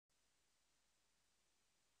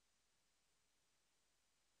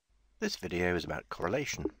This video is about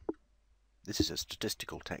correlation. This is a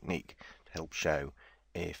statistical technique to help show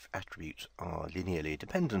if attributes are linearly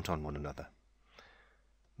dependent on one another.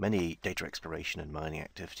 Many data exploration and mining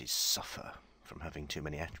activities suffer from having too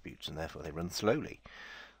many attributes and therefore they run slowly.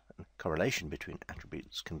 And correlation between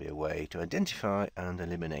attributes can be a way to identify and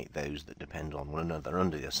eliminate those that depend on one another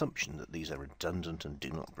under the assumption that these are redundant and do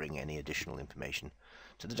not bring any additional information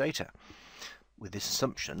to the data. With this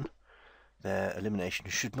assumption, their elimination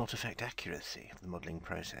should not affect accuracy of the modelling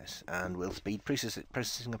process and will speed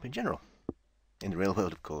processing up in general. In the real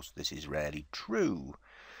world, of course, this is rarely true.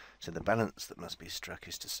 So the balance that must be struck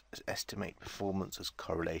is to estimate performance as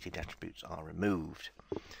correlated attributes are removed.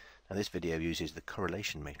 Now this video uses the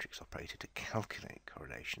correlation matrix operator to calculate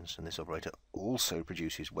correlations, and this operator also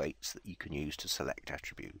produces weights that you can use to select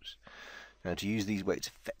attributes. Now to use these weights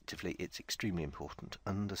effectively, it's extremely important to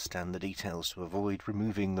understand the details to avoid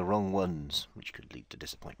removing the wrong ones, which could lead to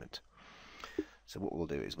disappointment. So what we'll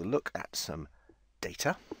do is we'll look at some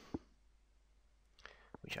data,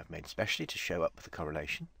 which I've made specially to show up the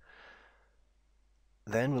correlation.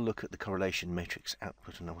 Then we'll look at the correlation matrix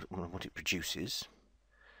output and what it produces.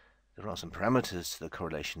 There are some parameters to the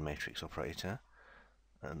correlation matrix operator,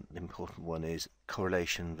 and the important one is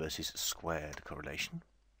correlation versus squared correlation.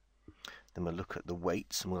 Then we'll look at the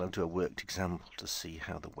weights, and we'll do a worked example to see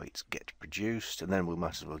how the weights get produced, and then we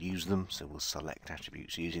might as well use them, so we'll select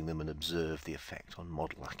attributes using them and observe the effect on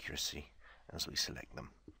model accuracy as we select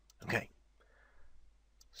them. Okay,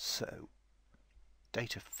 so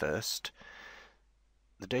data first.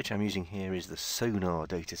 The data I'm using here is the sonar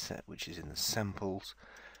dataset, which is in the samples,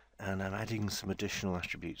 and I'm adding some additional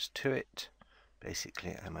attributes to it.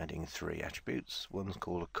 Basically, I'm adding 3 attributes. One's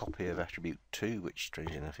called a copy of attribute 2, which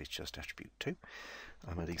strangely enough is just attribute 2.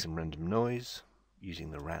 I'm adding some random noise using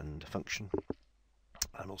the rand function.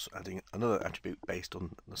 I'm also adding another attribute based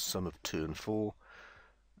on the sum of 2 and 4,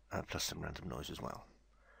 plus some random noise as well.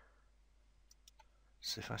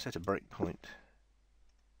 So if I set a breakpoint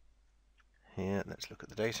here, let's look at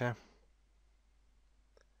the data.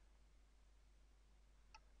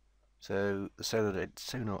 So the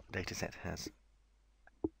sonar dataset has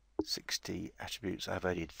 60 attributes. I've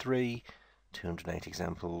added 3, 208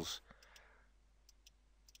 examples.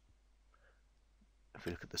 If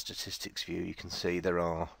we look at the statistics view, you can see there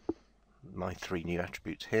are my 3 new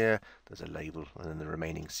attributes here. There's a label, and then the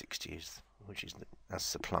remaining 60 is, which is as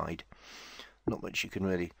supplied. Not much you can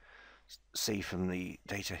really see from the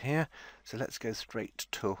data here. So let's go straight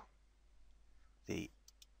to the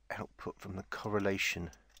output from the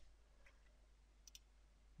correlation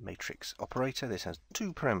matrix operator. This has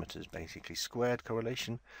 2 parameters, basically squared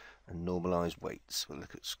correlation and normalized weights. We'll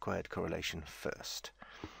look at squared correlation first.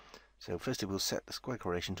 So firstly we'll set the squared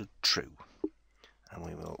correlation to true, and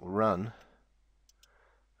we will run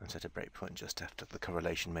and set a breakpoint just after the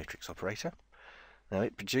correlation matrix operator. Now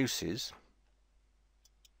it produces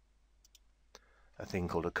a thing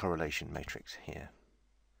called a correlation matrix here,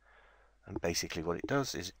 and basically what it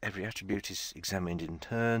does is every attribute is examined in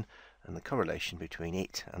turn, and the correlation between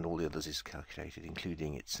it and all the others is calculated,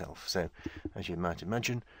 including itself. So, as you might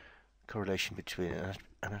imagine, correlation between an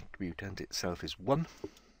attribute and itself is 1,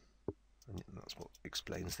 and that's what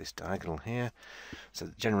explains this diagonal here. So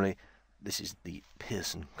generally, this is the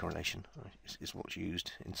Pearson correlation, is what's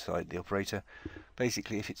used inside the operator.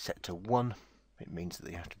 Basically, if it's set to 1, it means that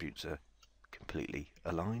the attributes are completely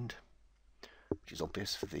aligned, which is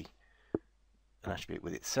obvious for an attribute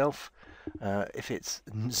with itself. If it's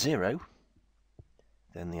 0,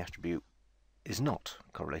 then the attribute is not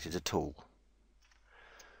correlated at all.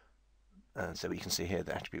 And so we can see here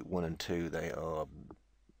the attribute 1 and 2,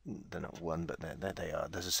 they're not 1, but there they are.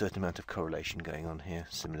 There's a certain amount of correlation going on here.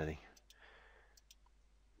 Similarly,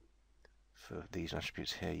 for these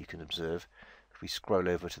attributes here, you can observe, if we scroll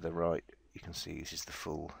over to the right, you can see this is the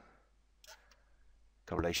full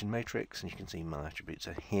correlation matrix, and you can see my attributes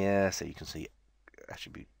are here. So you can see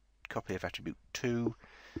attribute copy of attribute 2.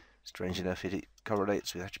 Strange enough, it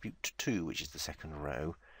correlates with attribute 2, which is the second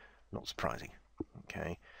row. Not surprising.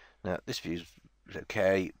 Okay. Now this view is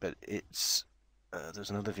okay, but it's there's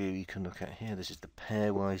another view you can look at here. This is the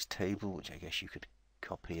pairwise table, which I guess you could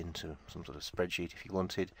copy into some sort of spreadsheet if you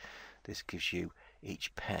wanted. This gives you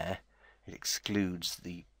each pair. It excludes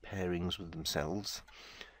the pairings with themselves.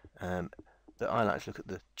 But I like to look at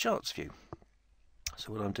the charts view.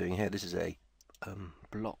 So what I'm doing here, this is a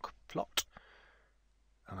block plot,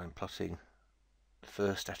 and I'm plotting the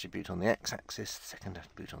first attribute on the x-axis, the second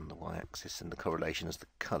attribute on the y-axis, and the correlation as the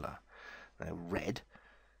colour. Now red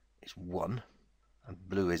is 1 and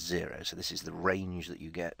blue is 0, so this is the range that you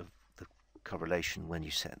get of the correlation when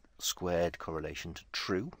you set squared correlation to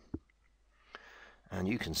true. And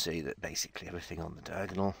you can see that basically everything on the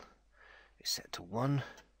diagonal is set to 1.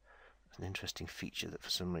 It's an interesting feature that for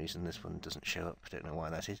some reason this one doesn't show up. I don't know why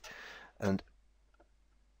that is. And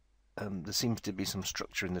there seems to be some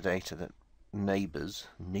structure in the data that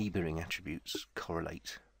neighbouring attributes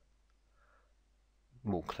correlate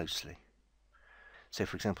more closely. So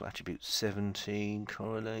for example, attribute 17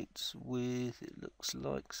 correlates with, it looks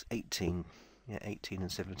like 18. Yeah, 18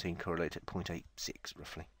 and 17 correlate at 0.86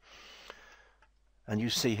 roughly. And you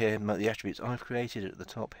see here the attributes I've created at the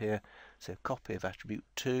top here. So copy of attribute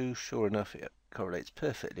 2, sure enough it correlates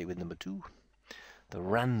perfectly with number 2. The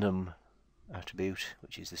random attribute,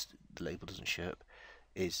 which is this, the label doesn't show up,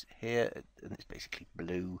 is here, and it's basically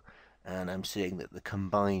blue, and I'm seeing that the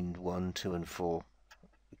combined 1, 2 and 4,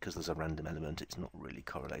 because there's a random element, it's not really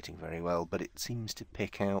correlating very well, but it seems to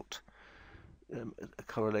pick out a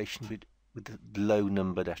correlation with the low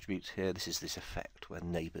numbered attributes here. This is this effect where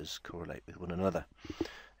neighbours correlate with one another.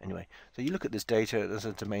 Anyway, so you look at this data as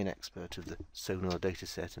a domain expert of the Sonar data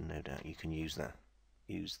set, and no doubt you can use the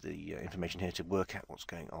information here to work out what's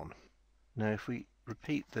going on. Now if we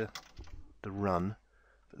repeat the run,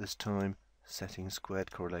 but this time setting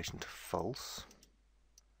squared correlation to false.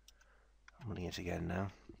 I'm running it again now.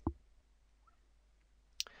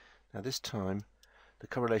 Now this time the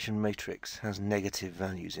correlation matrix has negative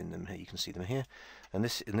values in them. Here you can see them here, and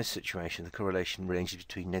in this situation the correlation ranges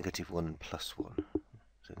between -1 and +1.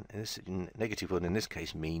 So -1 in this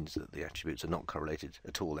case means that the attributes are not correlated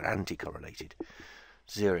at all, they're anti-correlated.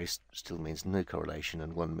 0 still means no correlation,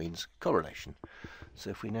 and 1 means correlation. So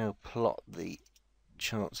if we now plot the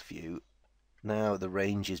charts view, now the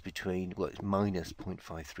range is between, well, it's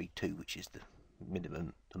 -0.532, which is the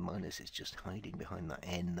minimum. The minus is just hiding behind that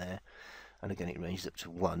n there. And again it ranges up to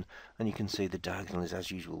 1, and you can see the diagonal is as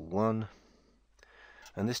usual 1,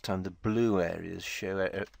 and this time the blue areas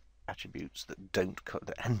show attributes that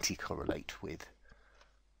anti-correlate with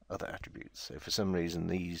other attributes. So for some reason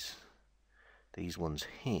these ones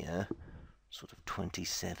here, sort of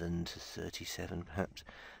 27 to 37 perhaps,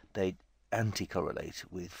 they anti-correlate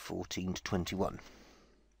with 14 to 21.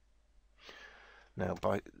 Now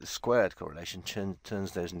by the squared correlation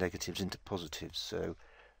turns those negatives into positives, so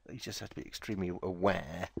you just have to be extremely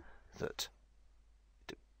aware that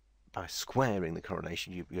by squaring the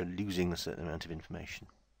correlation you're losing a certain amount of information,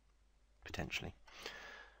 potentially.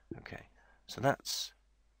 Okay, so that's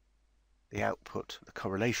the output, the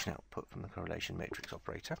correlation output from the correlation matrix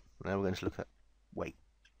operator. Now we're going to look at weight.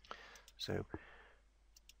 So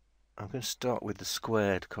I'm going to start with the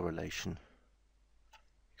squared correlation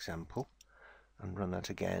example and run that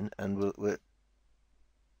again, and we're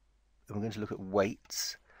going to look at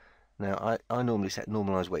weights. Now I normally set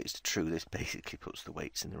normalized weights to true. This basically puts the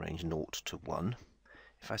weights in the range 0 to 1.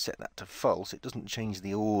 If I set that to false, it doesn't change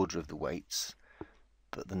the order of the weights,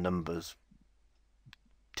 but the numbers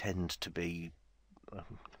tend to be,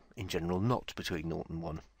 in general, not between 0 and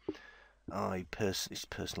 1. It's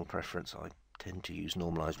personal preference. I tend to use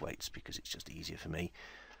normalized weights because it's just easier for me,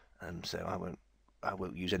 and so I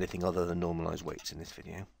won't use anything other than normalized weights in this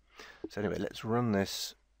video. So anyway, let's run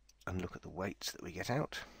this and look at the weights that we get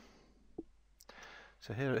out.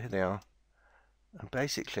 So here they are, and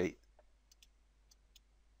basically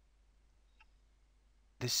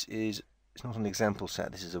it's not an example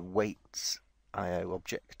set, this is a weights IO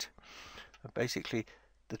object. Basically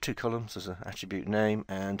the two columns, there's an attribute name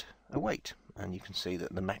and a weight, and you can see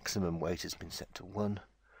that the maximum weight has been set to 1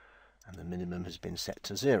 and the minimum has been set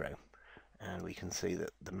to 0, and we can see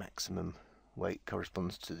that the maximum weight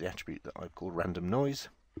corresponds to the attribute that I've called random noise,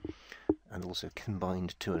 and also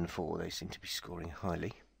combined 2 and 4, they seem to be scoring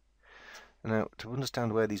highly. Now to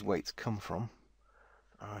understand where these weights come from,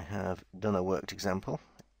 I have done a worked example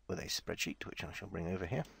with a spreadsheet which I shall bring over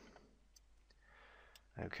here.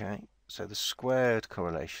 Okay, so the squared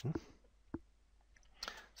correlation.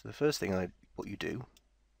 So the first thing what you do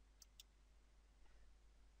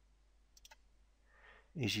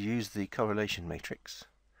is you use the correlation matrix,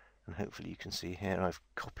 and hopefully you can see here I've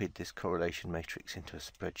copied this correlation matrix into a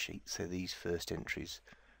spreadsheet, so these first entries,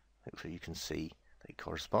 hopefully you can see they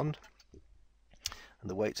correspond, and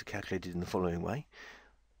the weights are calculated in the following way.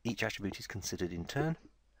 Each attribute is considered in turn,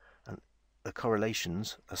 and the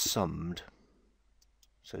correlations are summed.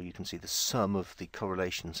 So you can see the sum of the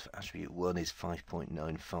correlations for attribute 1 is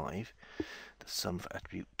 5.95, the sum for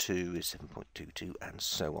attribute 2 is 7.22, and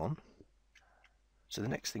so on. So the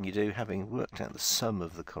next thing you do, having worked out the sum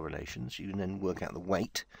of the correlations, you can then work out the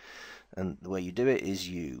weight, and the way you do it is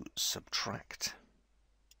you subtract.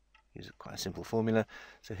 Use quite a simple formula.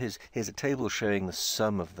 So here's a table showing the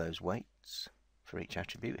sum of those weights for each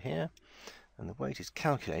attribute here, And the weight is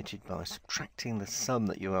calculated by subtracting the sum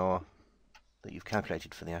that you've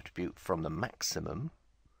calculated for the attribute from the maximum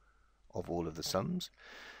of all of the sums,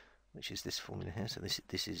 which is this formula here. So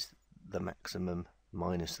this is the maximum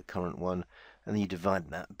minus the current one, and then you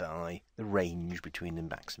divide that by the range between the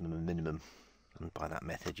maximum and minimum, and by that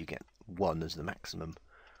method you get 1 as the maximum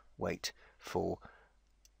weight for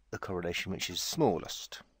the correlation which is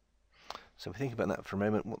smallest. So if we think about that for a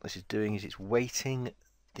moment, what this is doing is it's weighting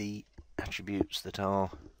the attributes that are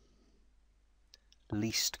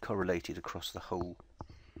least correlated across the whole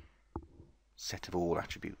set of all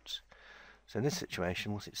attributes. So in this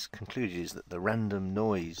situation, what it's concluded is that the random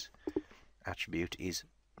noise attribute is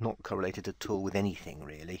not correlated at all with anything,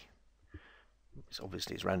 really.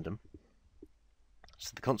 Obviously it's random.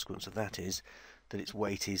 So the consequence of that is that its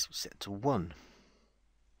weight is set to 1.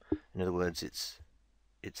 In other words, it's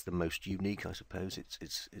the most unique, I suppose.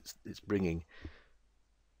 It's bringing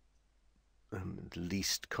the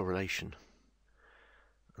least correlation.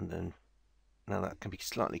 And then, now that can be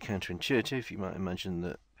slightly counterintuitive. You might imagine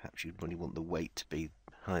that perhaps you'd really want the weight to be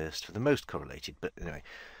highest for the most correlated, but anyway,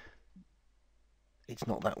 it's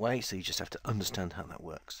not that way, so you just have to understand how that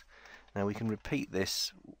works. Now we can repeat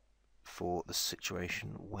this for the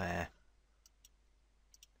situation where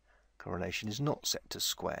correlation is not set to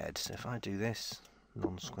squared. So if I do this,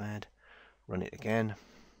 non-squared, run it again,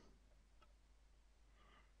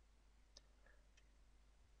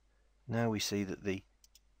 now we see that the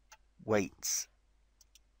weights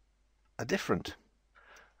are different.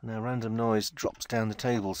 Now random noise drops down the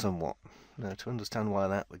table somewhat. Now to understand why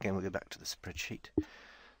that, again we'll go back to the spreadsheet.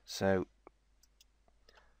 So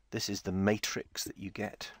this is the matrix that you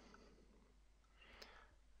get.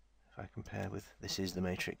 If I compare with, this is the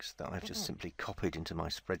matrix that I've just simply copied into my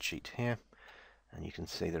spreadsheet here, and you can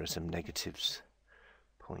see there are some negatives,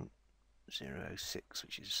 0.06,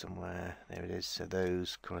 which is somewhere, there it is, so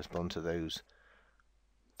those correspond to those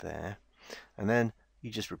there, and then you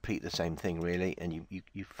just repeat the same thing really, and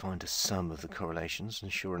you find a sum of the correlations,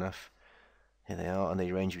 and sure enough, here they are, and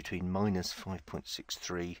they range between minus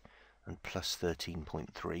 5.63 and plus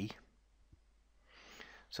 13.3.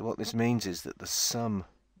 So what this means is that the sum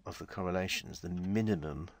of the correlations, the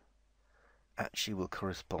minimum, actually will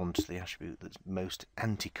correspond to the attribute that's most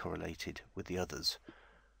anti-correlated with the others.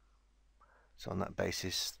 So on that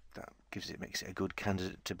basis, that makes it a good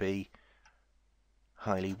candidate to be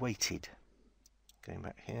highly weighted. Going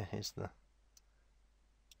back here, here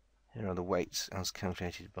are the weights as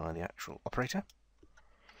calculated by the actual operator,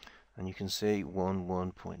 and you can see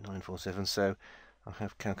 1.947. So I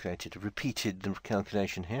have repeated the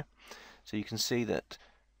calculation here. So you can see that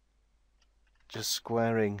just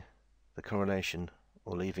squaring the correlation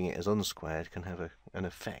or leaving it as unsquared can have an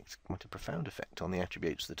effect, quite a profound effect, on the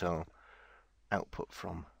attributes that are output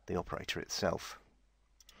from the operator itself.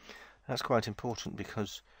 That's quite important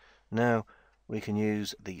because now we can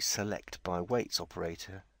use the select by weights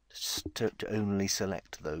operator to only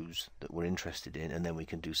select those that we're interested in, and then we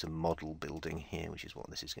can do some model building here, which is what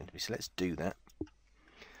this is going to be. So let's do that.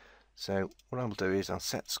 So what I will do is I'll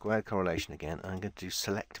set squared correlation again, and I'm going to do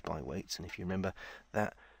select by weights, and if you remember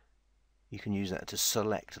that, you can use that to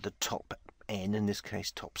select the top n, in this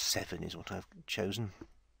case top 7 is what I've chosen.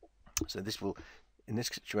 So this will, in this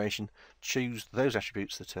situation, choose those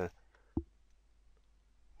attributes that are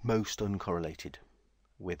most uncorrelated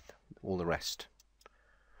with all the rest.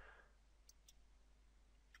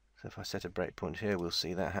 So if I set a breakpoint here, we'll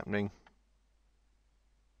see that happening.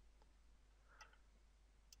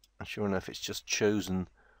 And sure enough, it's just chosen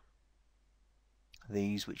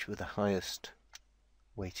these which were the highest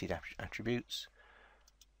weighted attributes,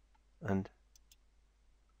 and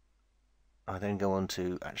I then go on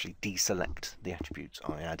to actually deselect the attributes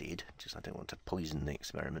I added, just I don't want to poison the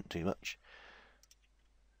experiment too much.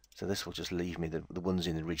 So this will just leave me the ones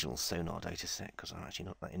in the original sonar dataset, because I'm actually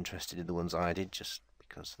not that interested in the ones I did, just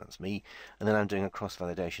because that's me. And then I'm doing a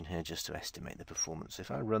cross-validation here just to estimate the performance.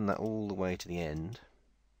 If I run that all the way to the end,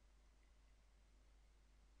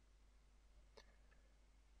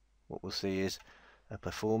 what we'll see is a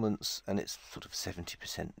performance, and it's sort of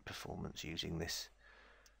 70% performance using this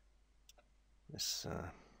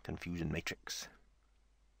confusion matrix.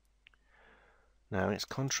 Now let's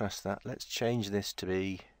contrast that. Let's change this to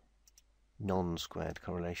be non-squared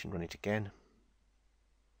correlation. Run it again.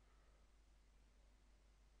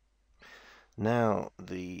 Now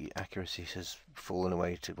the accuracy has fallen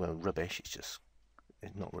away to, well, rubbish. It's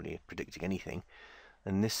not really predicting anything.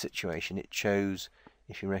 In this situation, it chose,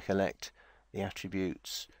 if you recollect, the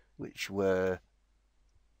attributes which were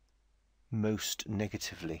most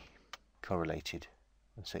negatively correlated,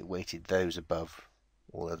 and so it weighted those above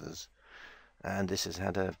all others. and this has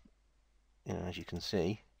had a, as you can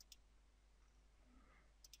see,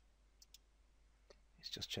 it's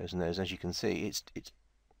just chosen those. As you can see, it's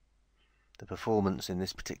the performance in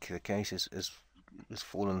this particular case has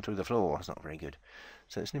fallen through the floor. It's not very good.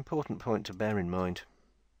 So it's an important point to bear in mind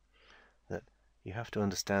that you have to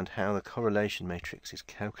understand how the correlation matrix is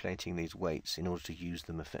calculating these weights in order to use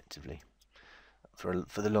them effectively. For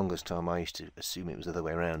the longest time, I used to assume it was the other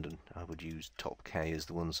way around, and I would use top K as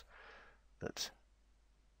the ones that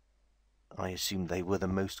I assumed they were the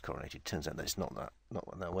most correlated. Turns out that it's not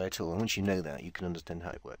that way at all. And once you know that, you can understand how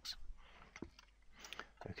it works.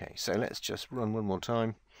 Okay, so let's just run one more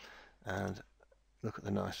time and look at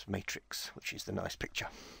the nice matrix, which is the nice picture.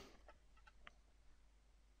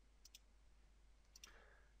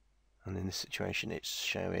 And in this situation, it's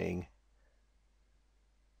showing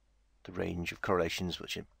the range of correlations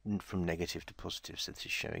which are from negative to positive. So this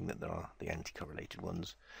is showing that there are the anti-correlated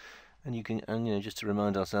ones. And you can, just to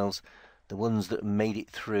remind ourselves, the ones that made it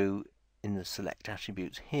through in the select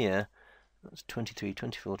attributes here, that's 23,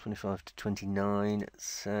 24, 25 to 29.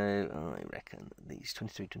 So I reckon these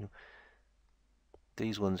 23, 24,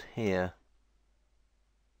 these ones here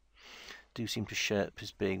do seem to show up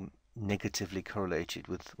as being negatively correlated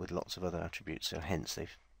with lots of other attributes. So hence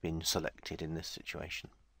they've been selected in this situation.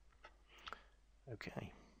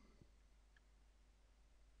 Okay.